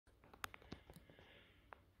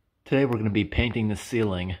Today we're going to be painting the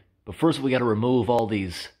ceiling, but first we got to remove all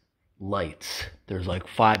these lights. There's like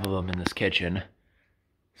 5 of them in this kitchen.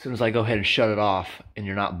 As soon as I go ahead and shut it off and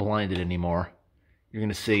you're not blinded anymore, you're going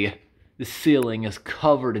to see the ceiling is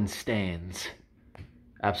covered in stains.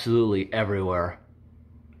 Absolutely everywhere.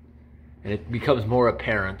 And it becomes more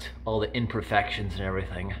apparent, all the imperfections and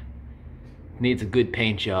everything. It needs a good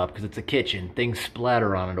paint job because it's a kitchen. Things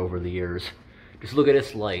splatter on it over the years. Just look at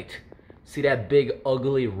this light. See that big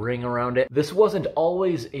ugly ring around it? This wasn't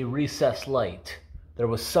always a recessed light. There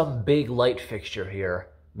was some big light fixture here,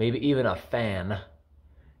 maybe even a fan,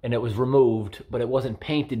 and it was removed, but it wasn't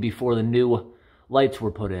painted before the new lights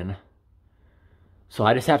were put in. So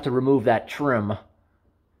I just have to remove that trim.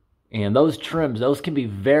 And those trims, those can be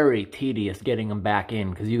very tedious getting them back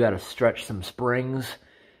in because you got to stretch some springs.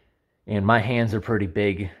 And my hands are pretty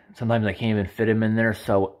big. Sometimes I can't even fit them in there,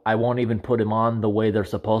 so I won't even put them on the way they're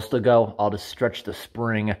supposed to go. I'll just stretch the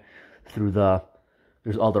spring through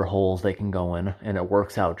there's other holes they can go in, and it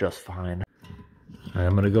works out just fine.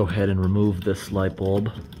 I'm going to go ahead and remove this light bulb.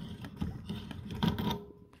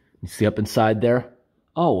 You see up inside there?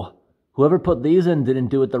 Oh, whoever put these in didn't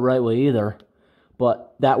do it the right way either.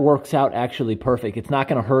 But that works out actually perfect. It's not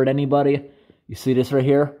going to hurt anybody. You see this right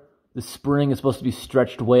here? The spring is supposed to be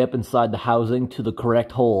stretched way up inside the housing to the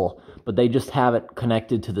correct hole, but they just have it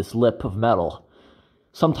connected to this lip of metal.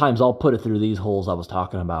 Sometimes I'll put it through these holes I was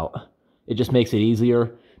talking about. It just makes it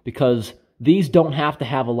easier because these don't have to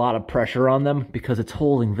have a lot of pressure on them because it's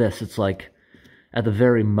holding this. It's like at the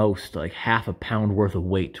very most like half a pound worth of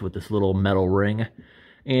weight with this little metal ring.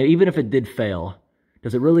 And even if it did fail,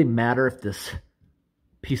 does it really matter if this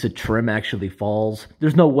piece of trim actually falls?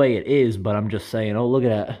 There's no way it is, but I'm just saying, oh, look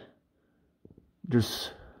at that. The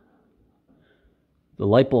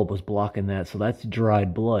light bulb was blocking that, so that's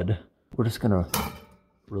dried blood. We're just gonna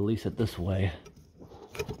release it this way.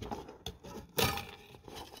 Get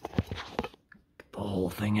the whole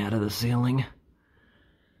thing out of the ceiling.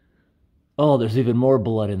 Oh, there's even more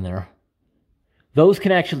blood in there. Those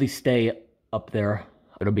can actually stay up there.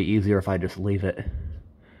 It'll be easier if I just leave it.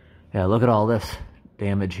 Yeah, look at all this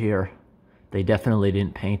damage here. They definitely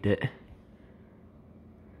didn't paint it.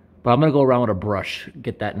 But I'm going to go around with a brush,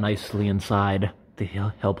 get that nicely inside to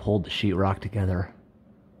help hold the sheetrock together.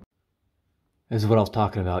 This is what I was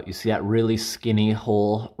talking about. You see that really skinny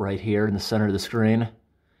hole right here in the center of the screen?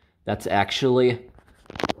 That's actually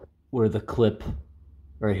where the clip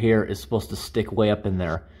right here is supposed to stick way up in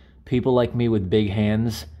there. People like me with big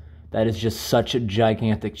hands, that is just such a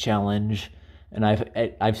gigantic challenge. And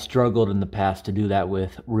I've struggled in the past to do that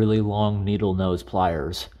with really long needle nose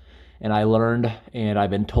pliers. And I learned, and I've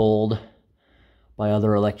been told by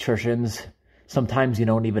other electricians, sometimes you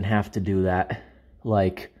don't even have to do that.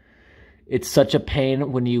 Like, it's such a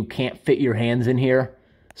pain when you can't fit your hands in here.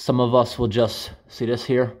 Some of us will just, see this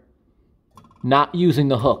here? Not using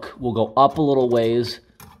the hook. We'll go up a little ways,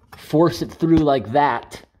 force it through like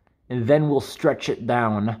that, and then we'll stretch it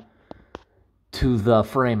down to the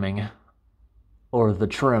framing or the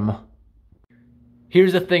trim.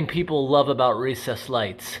 Here's the thing people love about recessed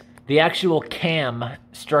lights. The actual cam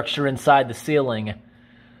structure inside the ceiling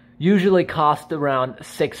usually costs around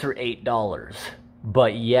 $6 or $8,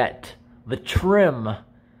 but yet the trim,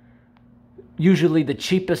 usually the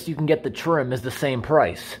cheapest you can get the trim is the same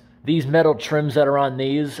price. These metal trims that are on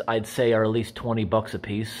these, I'd say are at least 20 bucks a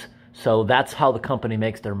piece. So that's how the company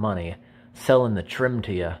makes their money, selling the trim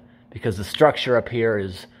to you, because the structure up here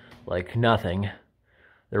is like nothing.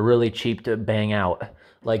 They're really cheap to bang out.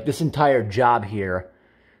 Like this entire job here,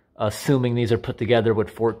 assuming these are put together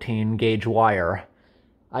with 14 gauge wire,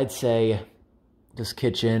 I'd say this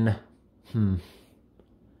kitchen,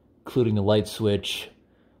 including a light switch,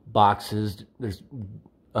 boxes, there's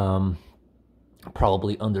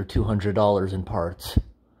probably under $200 in parts.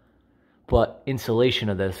 But installation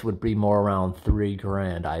of this would be more around $3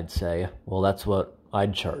 grand, I'd say. Well, that's what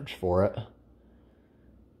I'd charge for it.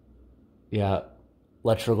 Yeah,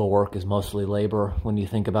 electrical work is mostly labor when you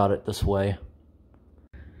think about it this way.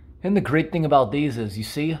 And the great thing about these is, you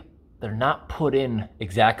see, they're not put in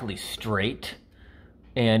exactly straight.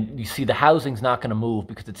 And you see the housing's not going to move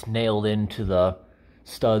because it's nailed into the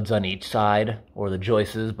studs on each side, or the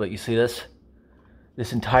joists. But you see this?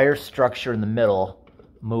 This entire structure in the middle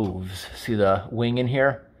moves. See the wing in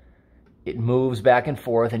here? It moves back and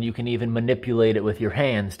forth, and you can even manipulate it with your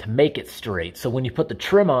hands to make it straight. So when you put the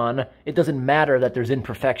trim on, it doesn't matter that there's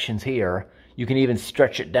imperfections here. You can even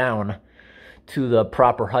stretch it down to the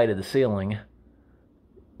proper height of the ceiling.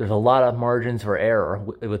 There's a lot of margins for error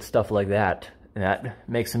with stuff like that, and that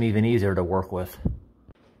makes them even easier to work with.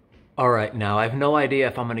 All right, now I have no idea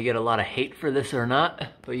if I'm gonna get a lot of hate for this or not,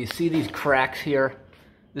 but you see these cracks here?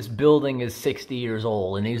 This building is 60 years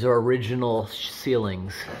old, and these are original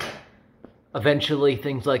ceilings. Eventually,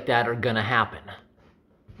 things like that are gonna happen.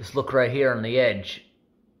 Just look right here on the edge.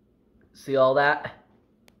 See all that?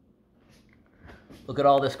 Look at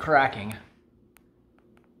all this cracking.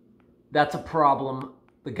 That's a problem.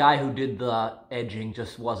 The guy who did the edging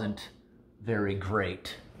just wasn't very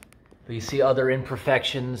great. But you see other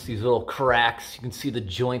imperfections, these little cracks. You can see the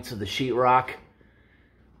joints of the sheetrock.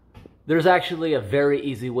 There's actually a very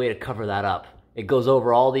easy way to cover that up. It goes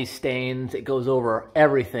over all these stains. It goes over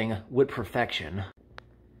everything with perfection.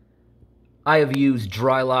 I have used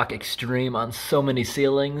Drylok Extreme on so many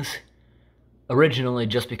ceilings, originally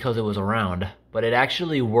just because it was around, but it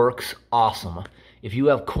actually works awesome. If you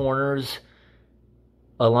have corners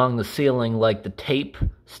along the ceiling, like the tape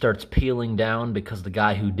starts peeling down because the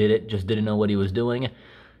guy who did it just didn't know what he was doing,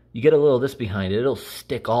 you get a little of this behind it. It'll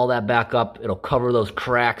stick all that back up. It'll cover those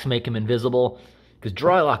cracks, make them invisible, because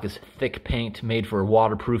Drylok is thick paint made for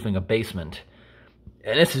waterproofing a basement.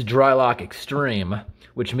 And this is Drylok Extreme,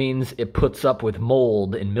 which means it puts up with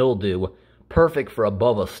mold and mildew, perfect for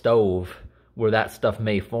above a stove where that stuff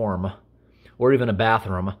may form, or even a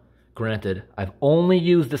bathroom. Granted, I've only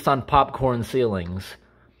used this on popcorn ceilings,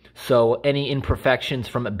 so any imperfections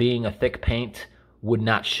from it being a thick paint would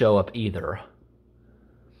not show up either.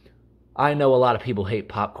 I know a lot of people hate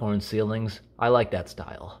popcorn ceilings. I like that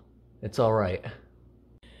style. It's all right.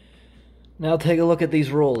 Now take a look at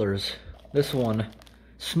these rollers. This one,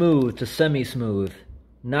 smooth to semi-smooth.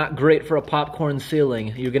 Not great for a popcorn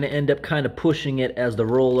ceiling. You're going to end up kind of pushing it as the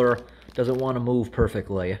roller doesn't want to move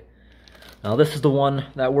perfectly. Now this is the one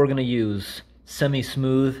that we're going to use.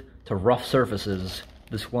 Semi-smooth to rough surfaces.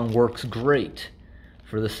 This one works great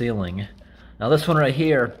for the ceiling. Now this one right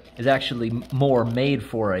here is actually more made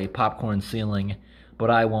for a popcorn ceiling,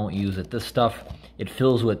 but I won't use it. This stuff, it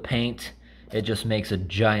fills with paint. It just makes a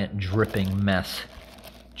giant dripping mess.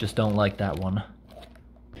 Just don't like that one.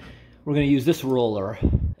 We're going to use this roller,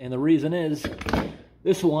 and the reason is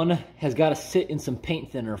this one has got to sit in some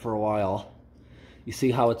paint thinner for a while. You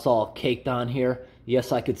see how it's all caked on here?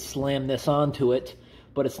 Yes, I could slam this onto it,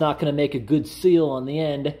 but it's not going to make a good seal on the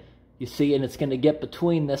end. You see, and it's going to get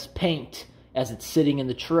between this paint as it's sitting in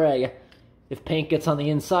the tray. If paint gets on the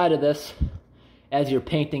inside of this, as you're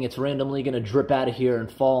painting, it's randomly going to drip out of here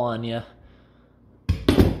and fall on you.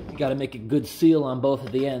 You got to make a good seal on both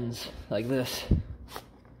of the ends, like this.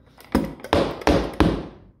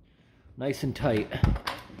 Nice and tight.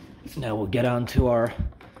 Now we'll get onto our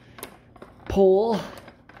pole,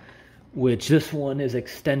 which this one is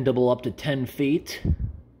extendable up to 10 feet.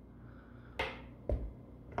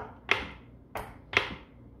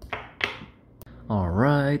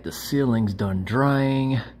 Alright, the ceiling's done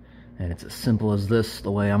drying, and it's as simple as this,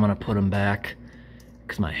 the way I'm going to put them back,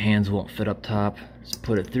 because my hands won't fit up top. Just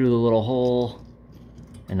put it through the little hole,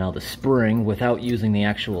 and now the spring, without using the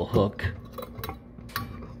actual hook.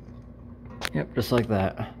 Yep, just like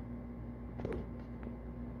that.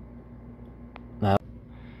 Now,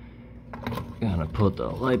 gonna put the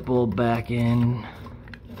light bulb back in,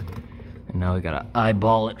 and now we gotta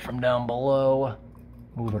eyeball it from down below.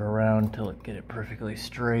 Move it around until it get it perfectly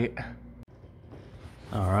straight.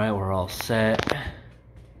 Alright, we're all set.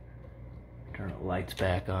 Turn the lights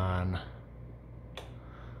back on.